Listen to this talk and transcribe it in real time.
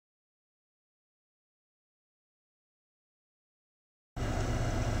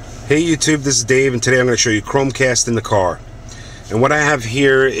Hey YouTube, this is Dave, and today I'm going to show you ChromeCast in the car. And what I have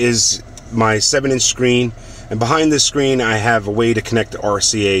here is my 7-inch screen, and behind this screen I have a way to connect the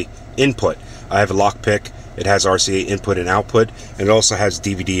RCA input. I have a lockpick, it has RCA input and output, and it also has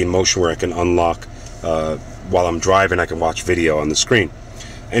DVD in motion where I can unlock while I'm driving. I can watch video on the screen.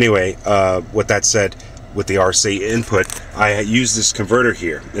 Anyway, with that said, with the RCA input, I use this converter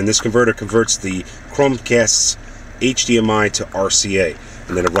here, and this converter converts the ChromeCast's HDMI to RCA,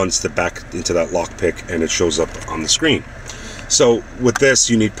 and then it runs back into that lockpick and it shows up on the screen. So with this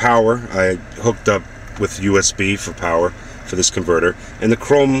you need power. I hooked up with USB for power for this converter, and the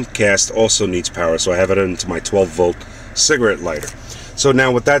ChromeCast also needs power, so I have it into my 12-volt cigarette lighter. So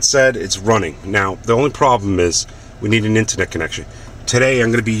now with that said, it's running. Now the only problem is we need an internet connection. Today I'm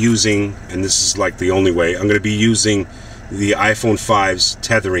going to be using, and this is like the only way, I'm going to be using the iPhone 5's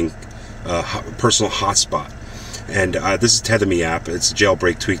tethering personal hotspot. And this is TetherMe app. It's a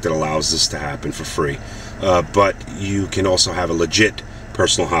jailbreak tweak that allows this to happen for free. But you can also have a legit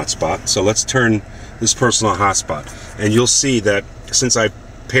personal hotspot. So let's turn this personal hotspot, and you'll see that since I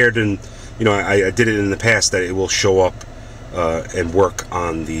paired in, I did it in the past, that it will show up and work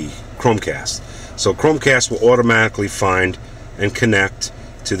on the ChromeCast. So ChromeCast will automatically find and connect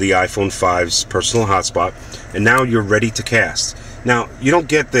to the iPhone 5's personal hotspot, and now you're ready to cast. Now, you don't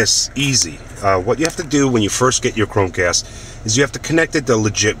get this easy. What you have to do when you first get your ChromeCast is you have to connect it the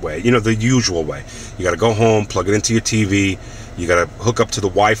legit way, the usual way. You got to go home, plug it into your TV, you got to hook up to the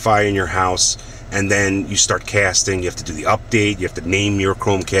Wi-Fi in your house, and then you start casting. You have to do the update, you have to name your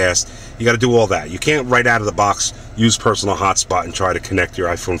ChromeCast, you got to do all that. You can't right out of the box use personal hotspot and try to connect your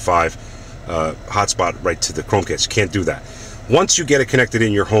iPhone 5 hotspot right to the ChromeCast. You can't do that. Once you get it connected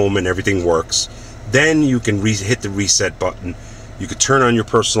in your home and everything works, then you can hit the reset button. You could turn on your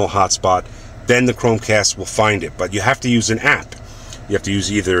personal hotspot, then the ChromeCast will find it. But you have to use an app. You have to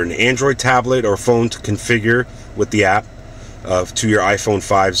use either an Android tablet or phone to configure with the app to your iPhone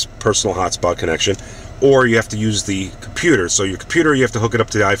 5's personal hotspot connection, or you have to use the computer. So your computer, you have to hook it up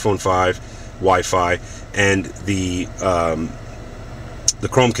to the iPhone 5 Wi-Fi, and the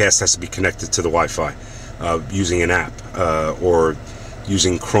ChromeCast has to be connected to the Wi-Fi using an app or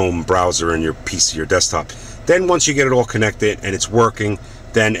using Chrome browser in your PC or desktop. Then once you get it all connected and it's working,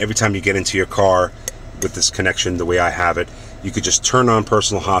 then every time you get into your car with this connection the way I have it, you could just turn on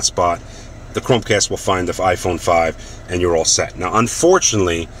personal hotspot, the ChromeCast will find the iPhone 5, and you're all set. Now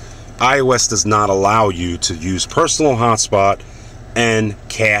unfortunately, iOS does not allow you to use personal hotspot and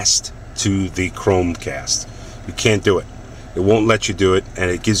cast to the ChromeCast. You can't do it. It won't let you do it, and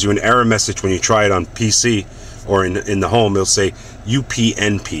it gives you an error message when you try it on PC or in the home. It'll say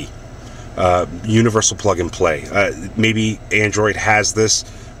UPnP. Universal plug and play. Maybe Android has this.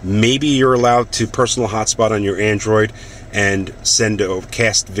 Maybe you're allowed to personal hotspot on your Android and send a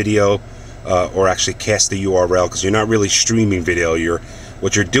cast video or actually cast the URL, because you're not really streaming video.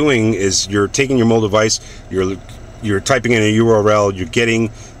 What you're doing is you're taking your mobile device, you're typing in a URL, you're getting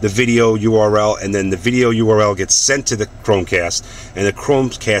the video URL, and then the video URL gets sent to the ChromeCast, and the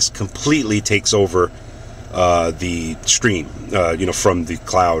ChromeCast completely takes over the stream, from the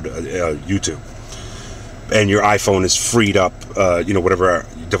cloud, YouTube, and your iPhone is freed up. Whatever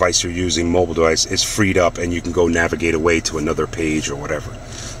device you're using, mobile device, is freed up, and you can go navigate away to another page or whatever.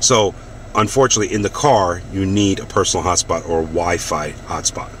 So, unfortunately, in the car, you need a personal hotspot or Wi-Fi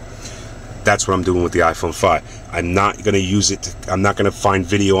hotspot. That's what I'm doing with the iPhone 5. I'm not going to use it. I'm not going to find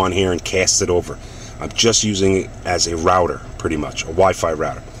video on here and cast it over. I'm just using it as a router, pretty much, a Wi-Fi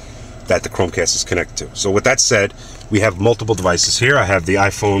router that the ChromeCast is connected to. So with that said, we have multiple devices here. I have the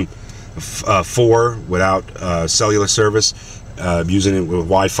iPhone 4 without cellular service, using it with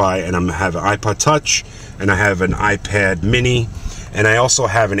Wi-Fi, and I have an iPod Touch, and I have an iPad Mini, and I also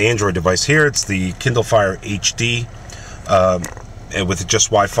have an Android device here. It's the Kindle Fire HD, and with just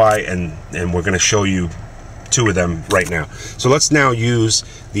Wi-Fi, and we're going to show you two of them right now. So let's now use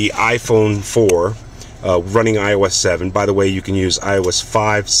the iPhone 4 running iOS 7. By the way, you can use iOS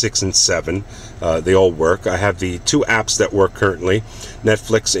 5, 6, and 7. They all work. I have the two apps that work currently,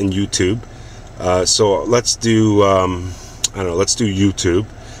 Netflix and YouTube. So let's do, let's do YouTube.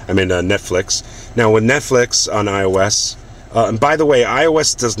 Netflix. Now with Netflix on iOS, and by the way,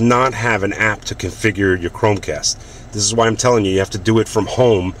 iOS does not have an app to configure your ChromeCast. This is why I'm telling you, you have to do it from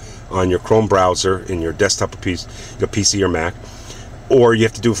home on your Chrome browser in your desktop or PC or Mac, or you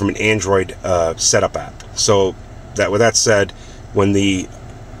have to do it from an Android setup app. So with that said, when the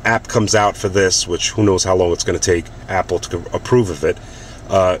app comes out for this, which who knows how long it's going to take Apple to approve of it,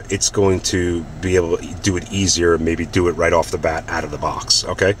 it's going to be able to do it easier, maybe do it right off the bat out of the box.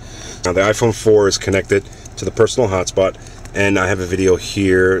 Okay, now the iPhone 4 is connected to the personal hotspot. and I have a video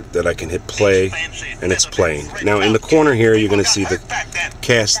here that I can hit play, and it's playing. Now in the corner here you're going to see the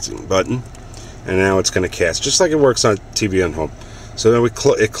cast button, and now it's going to cast just like it works on TV and home. So then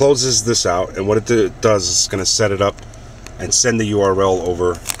it closes this out, and what it does is it's going to set it up and send the URL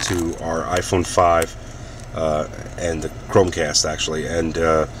over to our iPhone 5 and the ChromeCast actually, and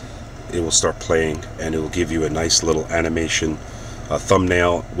it will start playing, and it will give you a nice little animation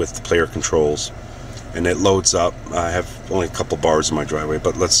thumbnail with the player controls, and it loads up. I have only a couple bars in my driveway,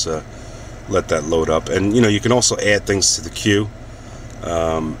 but let's let that load up. And you know, you can also add things to the queue,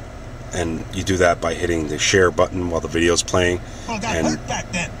 and you do that by hitting the share button while the video is playing, and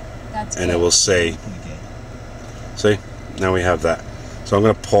it will say, see, now we have that. So I'm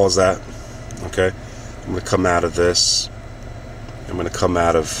going to pause that. Okay, I'm going to come out of this. I'm going to come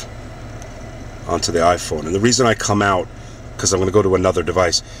out of onto the iPhone, and the reason I come out, because I'm going to go to another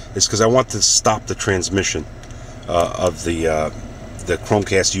device, is because I want to stop the transmission of the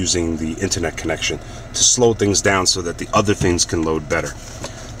Chromecast using the internet connection, to slow things down so that the other things can load better.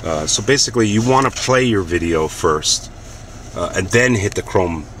 So basically you want to play your video first, and then hit the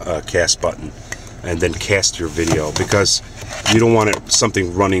Chromecast button and then cast your video, because you don't want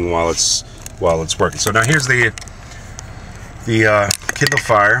something running while it's working. So now here's the Kindle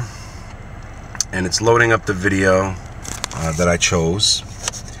Fire, and it's loading up the video that I chose,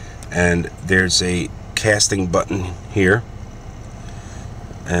 and there's a casting button here,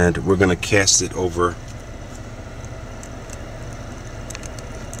 and we're going to cast it over.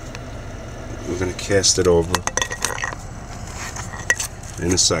 We're going to cast it over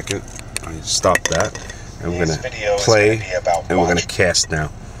in a second. I stop that, and we're going to play, and we're going to cast now,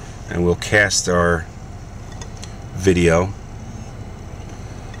 and we'll cast our video.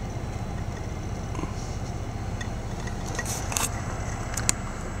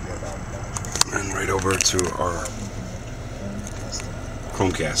 And right over to our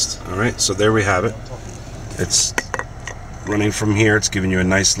Chromecast. Alright, so there we have it. It's running from here. It's giving you a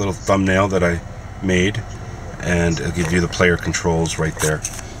nice little thumbnail that I made, and it'll give you the player controls right there.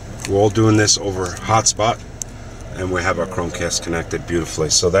 We're all doing this over hotspot, and we have our Chromecast connected beautifully.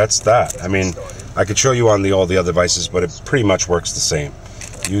 So that's that. I mean, I could show you on all the other devices, but it pretty much works the same.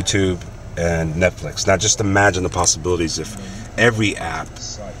 YouTube and Netflix. Now just imagine the possibilities if every app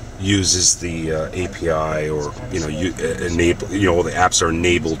uses the API, or all the apps are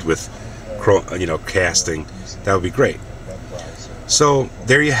enabled with casting. That would be great. So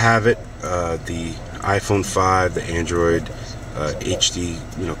there you have it, the iPhone 5, the Android HD,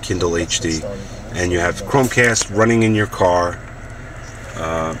 Kindle HD, and you have Chromecast running in your car,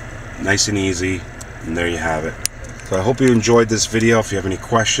 nice and easy, and there you have it. So I hope you enjoyed this video. If you have any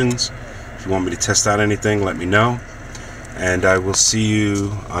questions, if you want me to test out anything, let me know, and I will see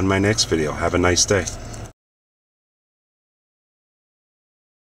you on my next video. Have a nice day.